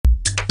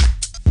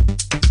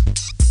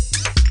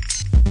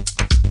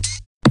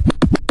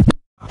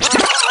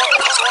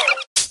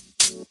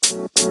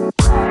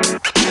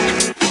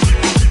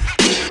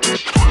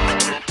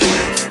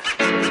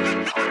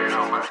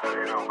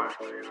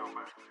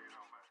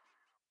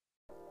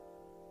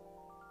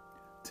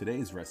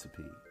Today's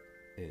recipe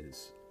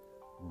is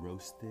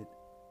roasted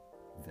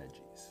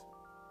veggies.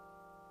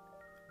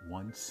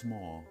 One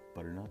small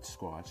butternut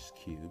squash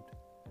cubed,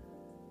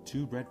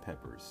 two red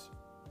peppers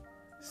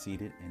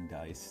seeded and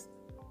diced,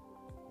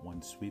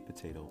 one sweet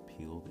potato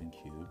peeled and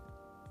cubed,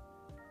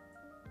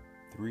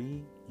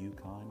 three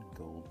Yukon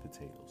Gold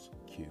potatoes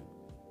cubed,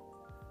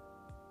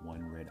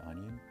 one red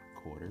onion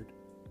quartered,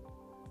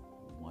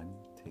 1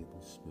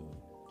 tablespoon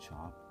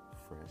chopped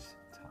fresh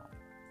thyme,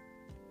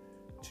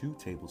 2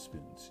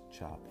 tablespoons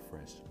chopped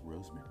fresh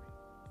rosemary,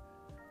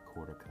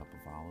 quarter cup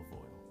of olive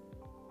oil,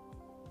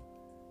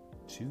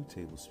 2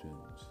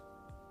 tablespoons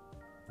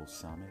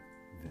balsamic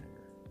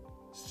vinegar,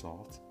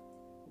 salt,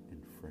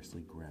 and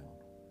freshly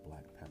ground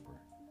black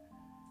pepper.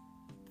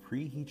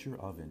 Preheat your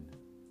oven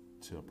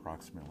to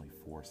approximately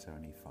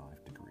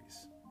 475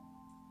 degrees.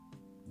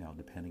 Now,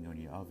 depending on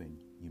your oven,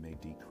 you may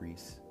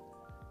decrease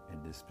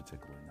in this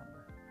particular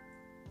number.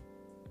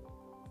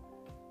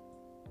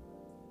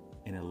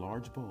 In a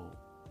large bowl,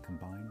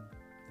 combine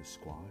the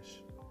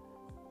squash,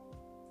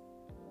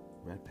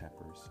 red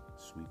peppers,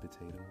 sweet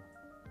potato,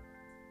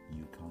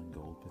 Yukon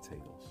Gold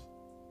potatoes.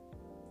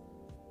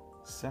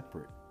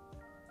 Separate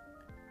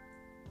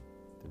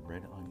the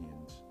red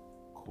onions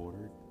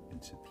quartered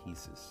into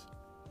pieces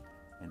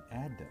and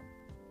add them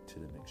to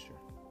the mixture.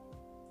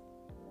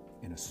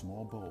 In a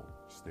small bowl,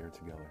 stir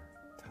together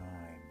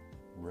thyme,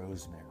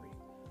 rosemary,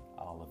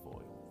 olive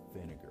oil,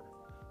 vinegar,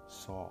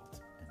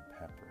 salt, and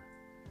pepper.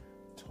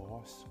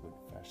 Toss with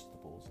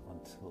vegetables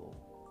until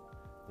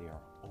they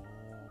are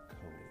all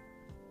coated.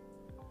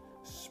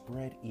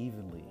 Spread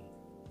evenly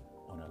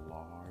on a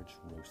large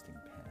roasting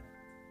pan.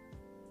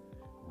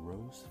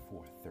 Roast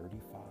for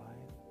 35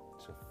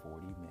 to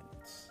 40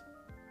 minutes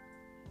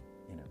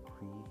in a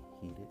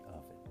preheated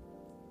oven,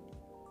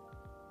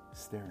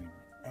 stirring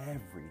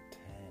every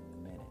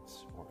 10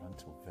 minutes or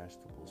until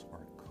vegetables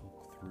are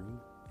cooked through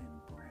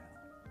and brown.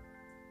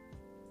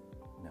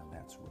 Now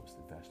that's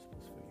roasted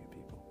vegetables for you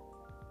people.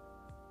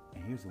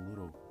 And here's a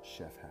little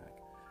chef hack.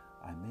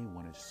 I may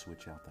want to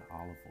switch out the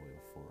olive oil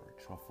for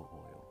truffle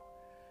oil,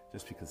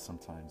 just because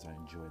sometimes I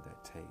enjoy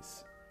that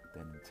taste,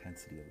 that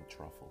intensity of the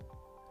truffle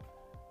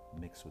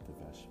mixed with the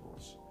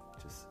vegetables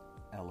just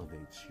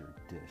elevates your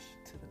dish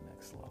to the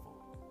next level.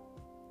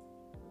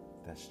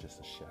 That's just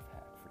a chef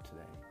hack for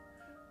today.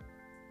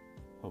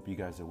 Hope you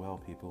guys are well,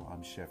 people.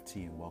 I'm Chef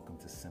T, and welcome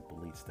to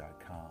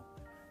SimpleEats.com.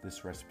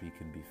 This recipe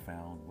can be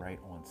found right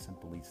on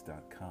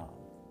SimpleEats.com.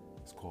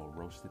 It's called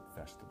Roasted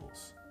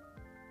Vegetables.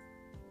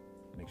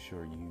 Make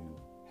sure you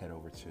head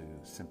over to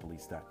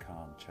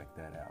SimpleEats.com, check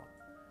that out.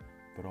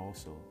 But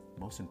also,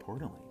 most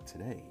importantly,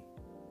 today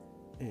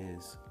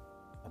is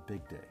a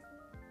big day.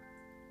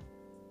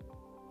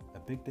 A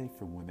big day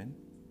for women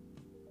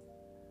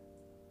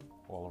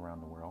all around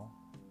the world.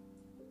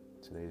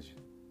 Today's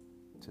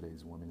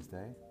Women's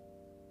Day.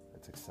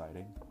 That's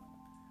exciting.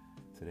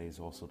 Today is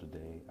also the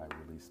day I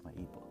released my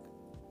ebook.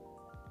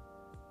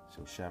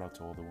 So shout out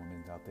to all the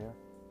women out there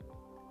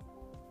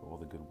for all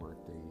the good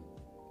work they've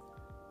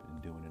been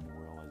doing in the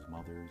world as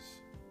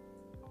mothers,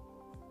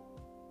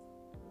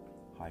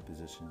 high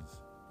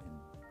positions in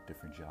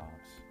different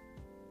jobs.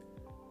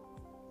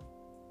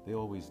 They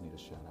always need a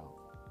shout out.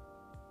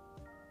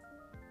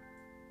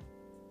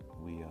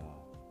 We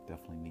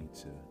definitely need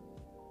to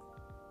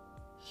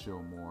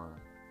show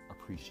more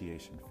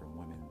appreciation from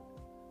women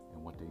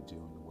and what they do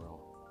in the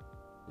world.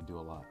 They do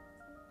a lot.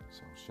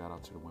 So shout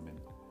out to the women,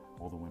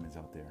 all the women's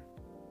out there.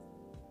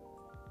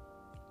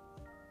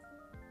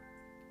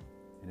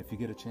 And if you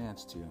get a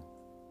chance to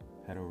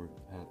head over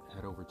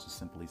to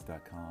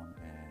SimpleEats.com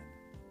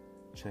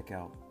and check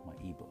out my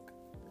ebook.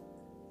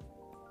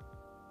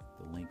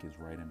 The link is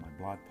right in my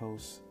blog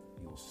post.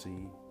 You'll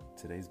see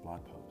today's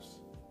blog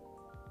post,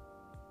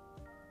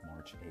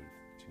 March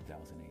 8th,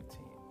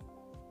 2018.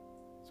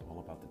 It's all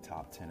about the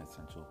top 10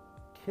 essential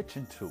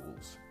kitchen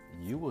tools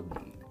you will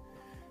need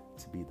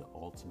to be the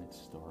ultimate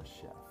star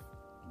chef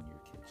in your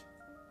kitchen.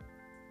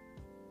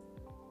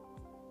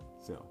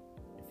 So,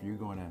 if you're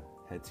going to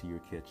head to your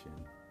kitchen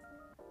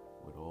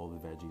with all the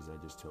veggies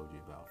I just told you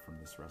about from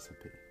this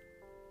recipe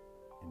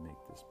and make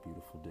this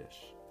beautiful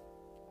dish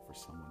for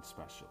someone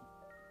special,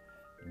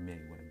 you may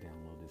want to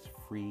download this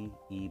free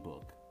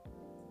ebook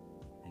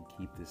and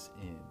keep this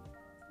in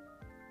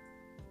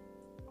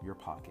your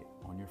pocket,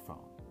 on your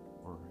phone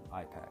or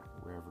iPad,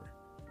 wherever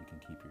you can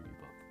keep your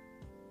ebook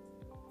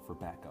for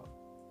backup,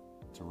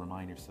 to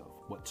remind yourself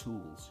what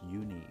tools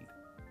you need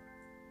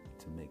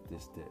to make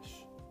this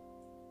dish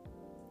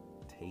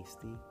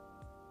tasty,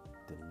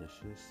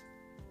 delicious,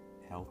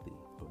 healthy,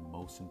 but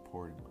most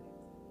importantly,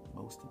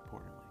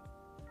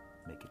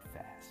 make it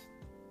fast.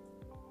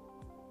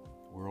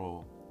 We're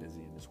all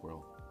busy in this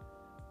world,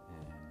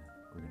 and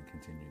we're going to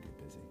continue to get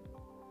busy.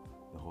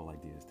 The whole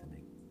idea is to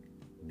make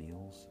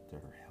meals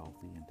that are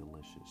healthy and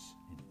delicious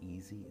and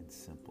easy and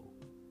simple,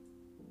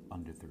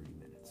 under 30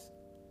 minutes.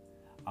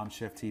 I'm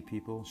Chef T,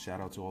 people. Shout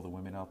out to all the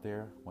women out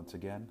there. Once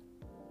again,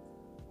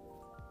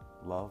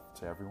 love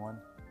to everyone.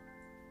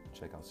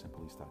 Check out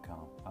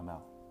SimpleEats.com. I'm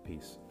out.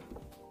 Peace.